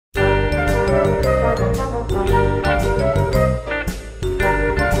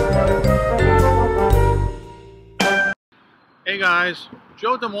guys,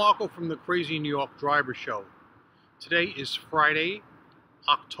 Joe DeMarco from the Crazy New York Driver Show. Today is Friday,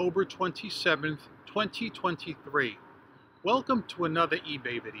 October 27th, 2023. Welcome to another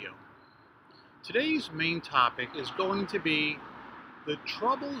eBay video. Today's main topic is going to be the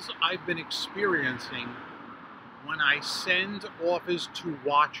troubles I've been experiencing when I send offers to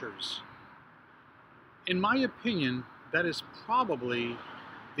watchers. In my opinion, that is probably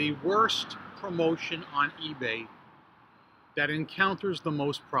the worst promotion on eBay that encounters the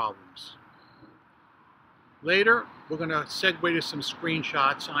most problems. Later, we're going to segue to some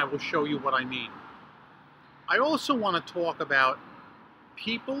screenshots and I will show you what I mean. I also want to talk about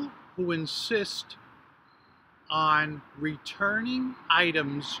people who insist on returning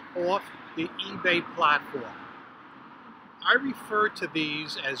items off the eBay platform. I refer to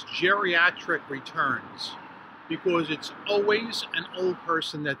these as geriatric returns because it's always an old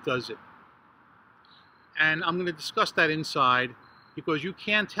person that does it. And I'm going to discuss that inside because you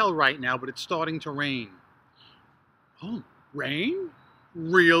can't tell right now, but it's starting to rain. Oh, rain?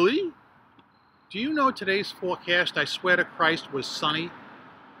 Really? Do you know today's forecast, I swear to Christ, was sunny? And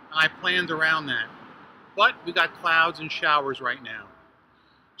I planned around that. But we got clouds and showers right now.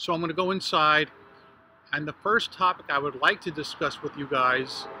 So I'm going to go inside. And the first topic I would like to discuss with you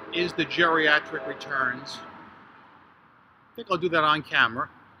guys is the geriatric returns. I think I'll do that on camera.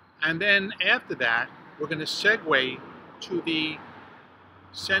 And then after that, we're going to segue to the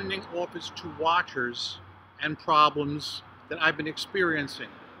sending offers to watchers and problems that I've been experiencing.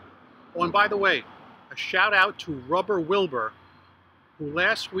 Oh, and by the way, a shout out to Rubber Wilbur, who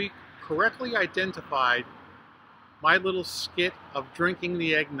last week correctly identified my little skit of drinking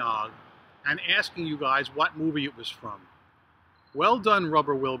the eggnog and asking you guys what movie it was from. Well done,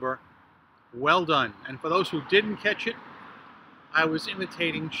 Rubber Wilbur. Well done. And for those who didn't catch it, I was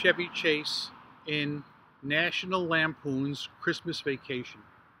imitating Chevy Chase in National Lampoon's Christmas Vacation.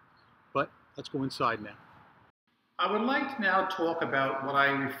 But let's go inside now. I would like to now talk about what I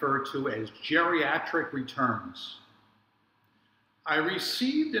refer to as geriatric returns. I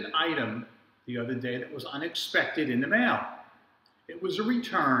received an item the other day that was unexpected in the mail. It was a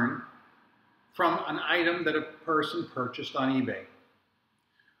return from an item that a person purchased on eBay.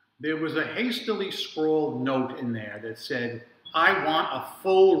 There was a hastily scrawled note in there that said, "I want a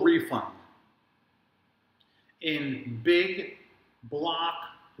full refund," in big block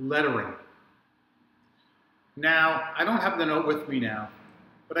lettering. Now, I don't have the note with me now,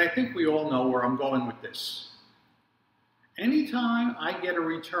 but I think we all know where I'm going with this. Anytime I get a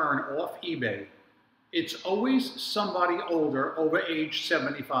return off eBay, it's always somebody older, over age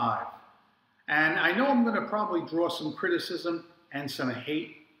 75. And I know I'm going to probably draw some criticism and some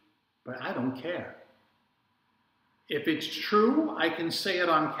hate, but I don't care. If it's true, I can say it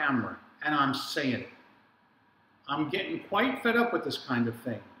on camera, and I'm saying it. I'm getting quite fed up with this kind of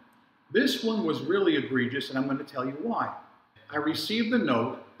thing. This one was really egregious, and I'm going to tell you why. I received a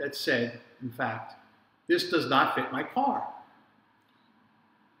note that said, in fact, "This does not fit my car."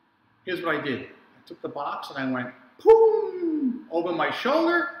 Here's what I did. I took the box and I went, boom, over my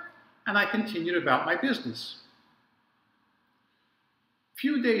shoulder, and I continued about my business. A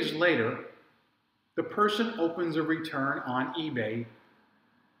few days later, the person opens a return on eBay,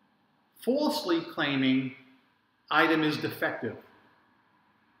 falsely claiming item is defective.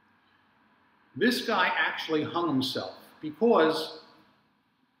 This guy actually hung himself because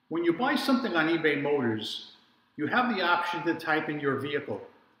when you buy something on eBay Motors, you have the option to type in your vehicle.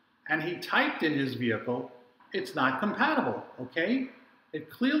 And he typed in his vehicle, "It's not compatible," okay? It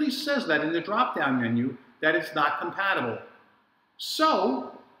clearly says that in the drop-down menu that it's not compatible.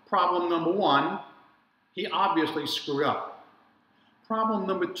 So, problem number one, he obviously screwed up. Problem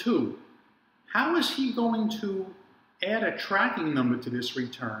number two, how is he going to add a tracking number to this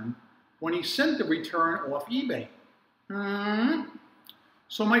return when he sent the return off eBay?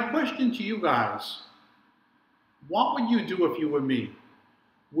 So my question to you guys, what would you do if you were me?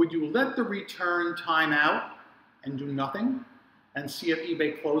 Would you let the return time out and do nothing and see if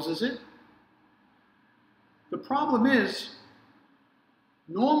eBay closes it? The problem is,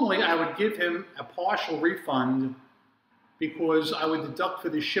 normally I would give him a partial refund because I would deduct for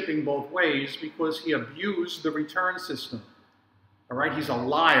the shipping both ways because he abused the return system. All right, he's a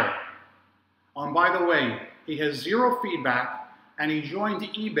liar. And by the way, he has zero feedback and he joined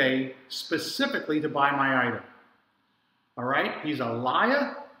eBay specifically to buy my item. All right, he's a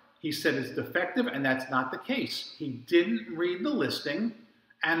liar. He said it's defective and that's not the case. He didn't read the listing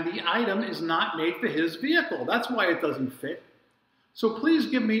and the item is not made for his vehicle. That's why it doesn't fit. So please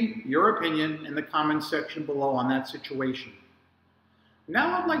give me your opinion in the comment section below on that situation.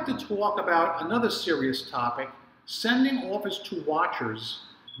 Now I'd like to talk about another serious topic, Sending offers to watchers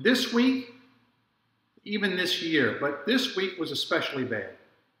this week, even this year, but this week was especially bad.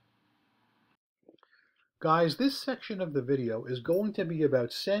 Guys, this section of the video is going to be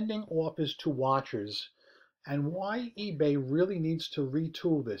about sending offers to watchers and why eBay really needs to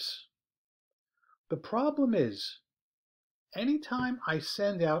retool this. The problem is, anytime I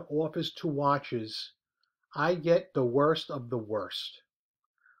send out offers to watchers, I get the worst of the worst.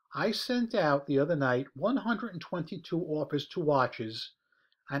 I sent out the other night 122 offers to watchers,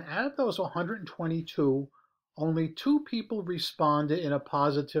 and out of those 122, only 2 people responded in a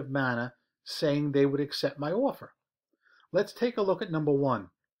positive manner saying they would accept my offer. Let's take a look at number 1.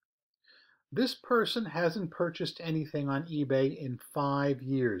 This person hasn't purchased anything on eBay in 5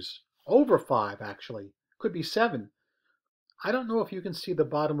 years. Over 5, actually. Could be 7. I don't know if you can see the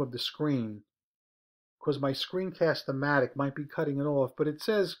bottom of the screen because my screencast-o-matic might be cutting it off, but it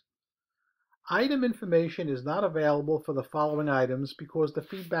says, item information is not available for the following items because the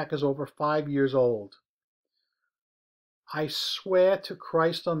feedback is over 5 years old. I swear to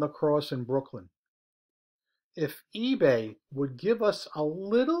Christ on the cross in Brooklyn, if eBay would give us a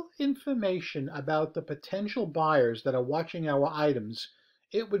little information about the potential buyers that are watching our items,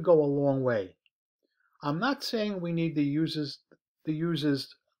 it would go a long way. I'm not saying we need the user's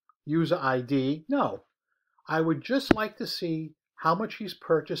user ID. No. I would just like to see how much he's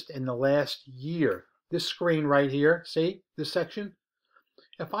purchased in the last year. This screen right here, see this section?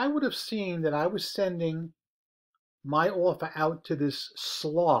 If I would have seen that I was sending my offer out to this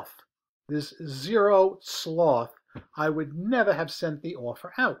sloth, this zero sloth, I would never have sent the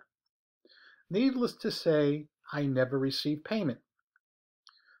offer out. Needless to say, I never received payment.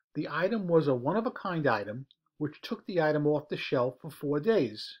 The item was a one-of-a-kind item, which took the item off the shelf for 4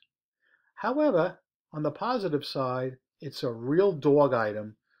 days. However, on the positive side, it's a real dog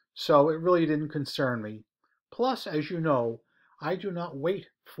item, so it really didn't concern me. Plus, as you know, I do not wait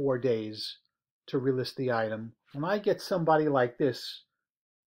 4 days to relist the item. When I get somebody like this,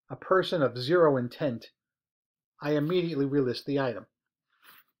 a person of zero intent, I immediately relist the item.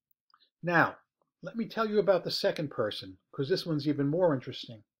 Now, let me tell you about the second person, because this one's even more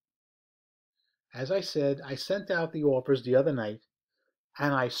interesting. As I said, I sent out the offers the other night,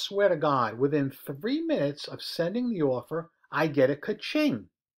 and I swear to God, within 3 minutes of sending the offer, I get a ka-ching.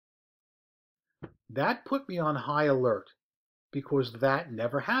 That put me on high alert, because that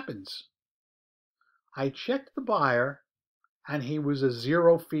never happens. I checked the buyer, and he was a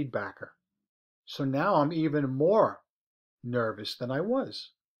zero feedbacker. So now I'm even more nervous than I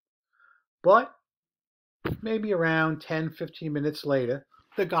was. But maybe around 10-15 minutes later,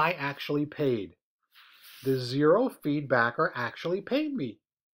 the guy actually paid. The zero feedbacker actually paid me.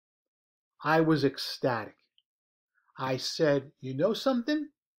 I was ecstatic. I said, you know something?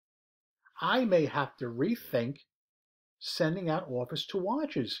 I may have to rethink sending out offers to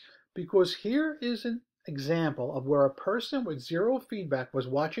watchers, because here is an example of where a person with zero feedback was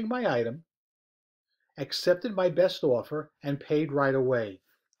watching my item, accepted my best offer, and paid right away.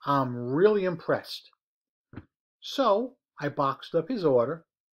 I'm really impressed. So I boxed up his order,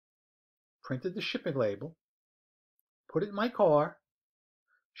 printed the shipping label, put it in my car,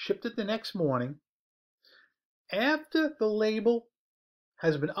 shipped it the next morning. After the label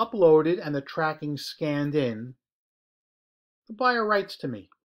has been uploaded and the tracking scanned in, the buyer writes to me.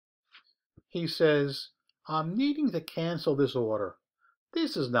 He says, I'm needing to cancel this order.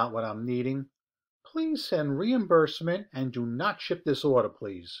 This is not what I'm needing. Please send reimbursement and do not ship this order,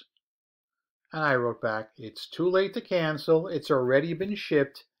 please. And I wrote back, it's too late to cancel. It's already been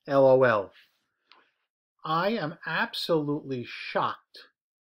shipped. LOL. I am absolutely shocked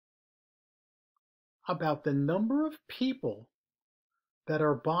about the number of people that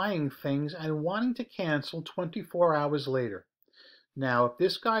are buying things and wanting to cancel 24 hours later. Now, if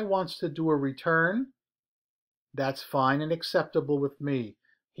this guy wants to do a return, that's fine and acceptable with me.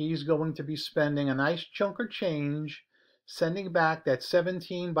 He's going to be spending a nice chunk of change sending back that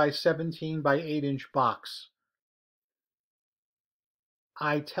 17 by 17 by 8-inch box.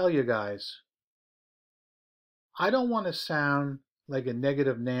 I tell you guys, I don't want to sound like a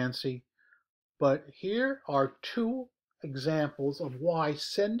negative Nancy, but here are 2 examples of why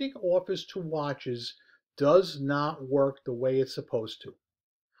sending offers to watches does not work the way it's supposed to.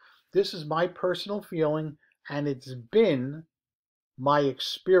 This is my personal feeling, and it's been my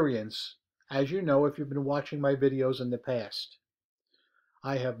experience, as you know if you've been watching my videos in the past.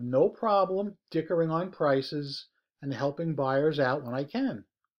 I have no problem dickering on prices and helping buyers out when I can.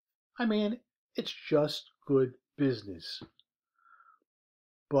 I mean, it's just good business.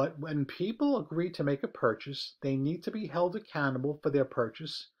 But when people agree to make a purchase, they need to be held accountable for their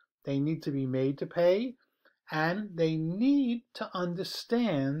purchase. They need to be made to pay, and they need to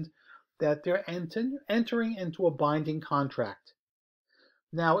understand that they're entering into a binding contract.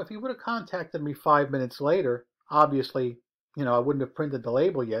 Now, if he would have contacted me 5 minutes later, obviously, I wouldn't have printed the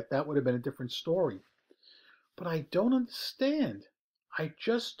label yet. That would have been a different story. But I don't understand. I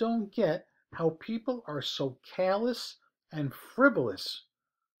just don't get how people are so careless and frivolous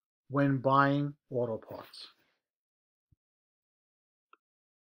when buying auto parts.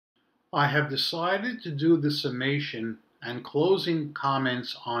 I have decided to do the summation and closing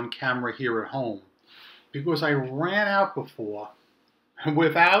comments on camera here at home because I ran out before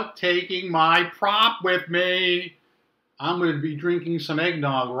without taking my prop with me. I'm going to be drinking some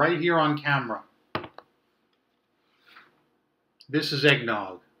eggnog right here on camera. This is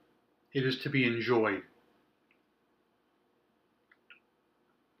eggnog. It is to be enjoyed.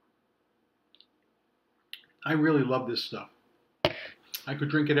 I really love this stuff. I could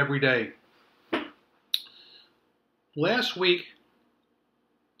drink it every day. Last week,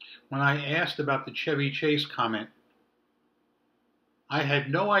 when I asked about the Chevy Chase comment, I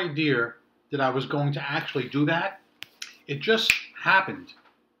had no idea that I was going to actually do that. It just happened.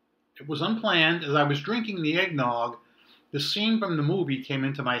 It was unplanned. As I was drinking the eggnog, the scene from the movie came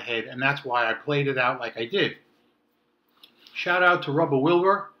into my head, and that's why I played it out like I did. Shout out to Rubber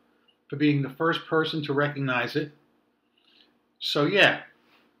Wilbur for being the first person to recognize it. So yeah,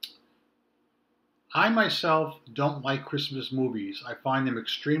 I myself don't like Christmas movies. I find them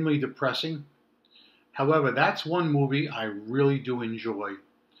extremely depressing. However, that's one movie I really do enjoy.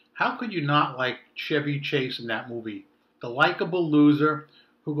 How could you not like Chevy Chase in that movie? The likable loser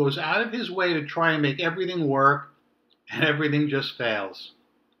who goes out of his way to try and make everything work, and everything just fails.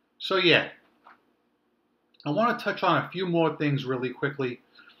 So yeah, I want to touch on a few more things really quickly.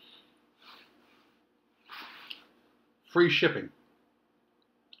 Free shipping.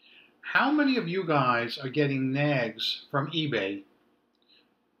 How many of you guys are getting nags from eBay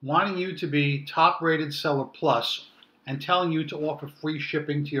wanting you to be top rated seller plus and telling you to offer free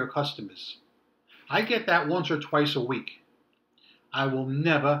shipping to your customers? I get that once or twice a week. I will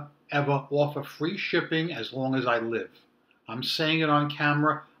never ever offer free shipping as long as I live. I'm saying it on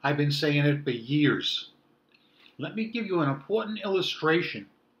camera. I've been saying it for years. Let me give you an important illustration.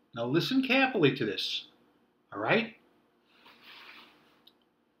 Now listen carefully to this. All right?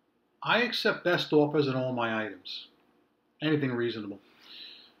 I accept best offers on all my items. Anything reasonable.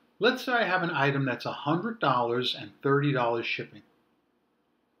 Let's say I have an item that's $100 and $30 shipping.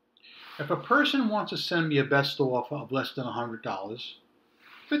 If a person wants to send me a best offer of less than $100,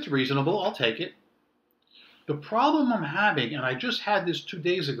 if it's reasonable, I'll take it. The problem I'm having, and I just had this 2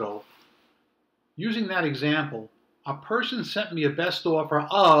 days ago, using that example, a person sent me a best offer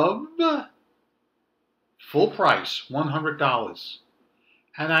of full price, $100.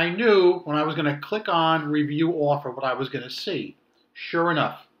 And I knew when I was going to click on review offer what I was going to see. Sure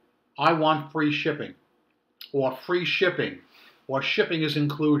enough, I want free shipping, or free shipping, or shipping is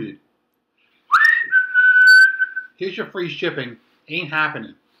included. Here's your free shipping. Ain't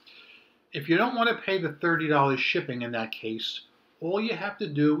happening. If you don't want to pay the $30 shipping in that case, all you have to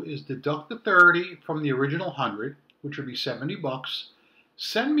do is deduct the $30 from the original $100, which would be $70.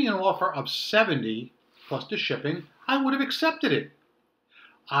 Send me an offer of $70 plus the shipping. I would have accepted it.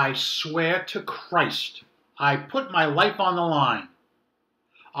 I swear to Christ, I put my life on the line.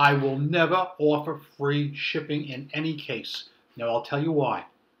 I will never offer free shipping in any case. Now I'll tell you why.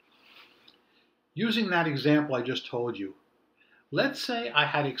 Using that example I just told you, let's say I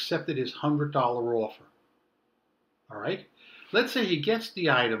had accepted his $100 offer. All right? Let's say he gets the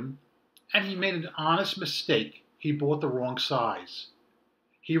item and he made an honest mistake. He bought the wrong size.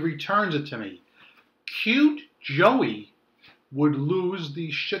 He returns it to me. Cute Joey would lose the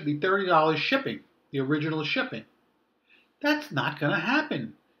 $30 shipping, the original shipping. That's not going to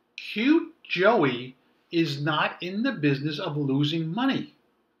happen. Cute Joey is not in the business of losing money.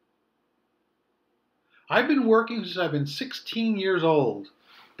 I've been working since I've been 16 years old.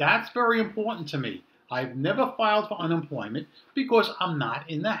 That's very important to me. I've never filed for unemployment because I'm not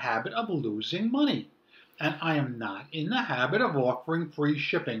in the habit of losing money. And I am not in the habit of offering free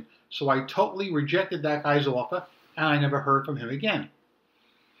shipping. So I totally rejected that guy's offer and I never heard from him again.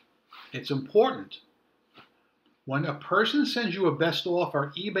 It's important. When a person sends you a best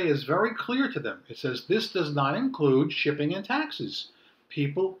offer, eBay is very clear to them. It says this does not include shipping and taxes.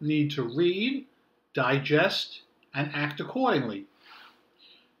 People need to read, digest, and act accordingly.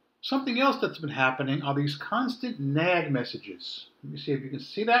 Something else that's been happening are these constant nag messages. Let me see if you can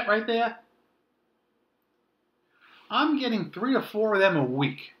see that right there. I'm getting 3 or 4 of them a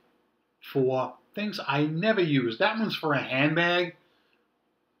week for things I never use. That one's for a handbag.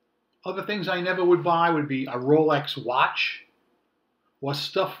 Other things I never would buy would be a Rolex watch or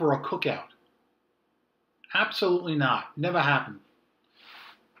stuff for a cookout. Absolutely not. Never happened.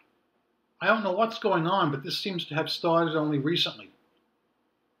 I don't know what's going on, but this seems to have started only recently.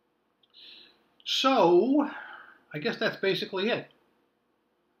 So, I guess that's basically it.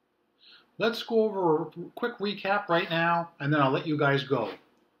 Let's go over a quick recap right now, and then I'll let you guys go.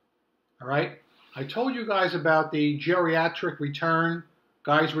 All right? I told you guys about the geriatric return,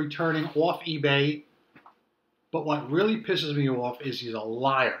 guys returning off eBay, but what really pisses me off is he's a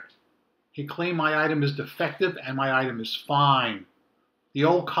liar. He claimed my item is defective and my item is fine. The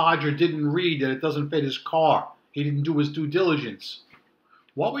old codger didn't read that it doesn't fit his car. He didn't do his due diligence.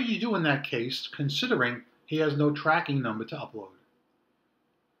 What would you do in that case, considering he has no tracking number to upload?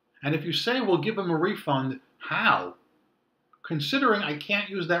 And if you say we'll give him a refund, how? Considering I can't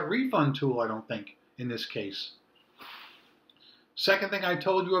use that refund tool, I don't think, in this case. Second thing I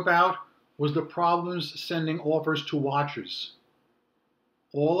told you about was the problems sending offers to watchers.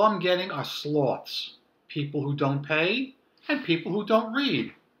 All I'm getting are sloths, people who don't pay and people who don't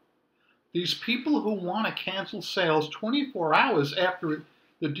read. These people who want to cancel sales 24 hours after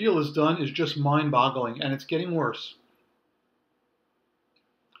the deal is done is just mind-boggling, and it's getting worse.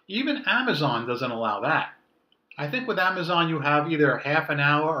 Even Amazon doesn't allow that. I think with Amazon you have either half an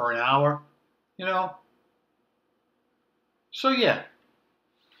hour or an hour, you know. So yeah,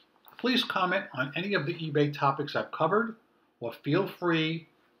 please comment on any of the eBay topics I've covered, or feel free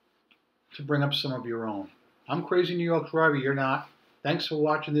to bring up some of your own. I'm Crazy New York Driver, you're not. Thanks for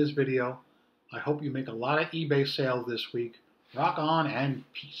watching this video. I hope you make a lot of eBay sales this week. Rock on and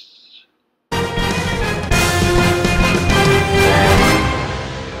peace.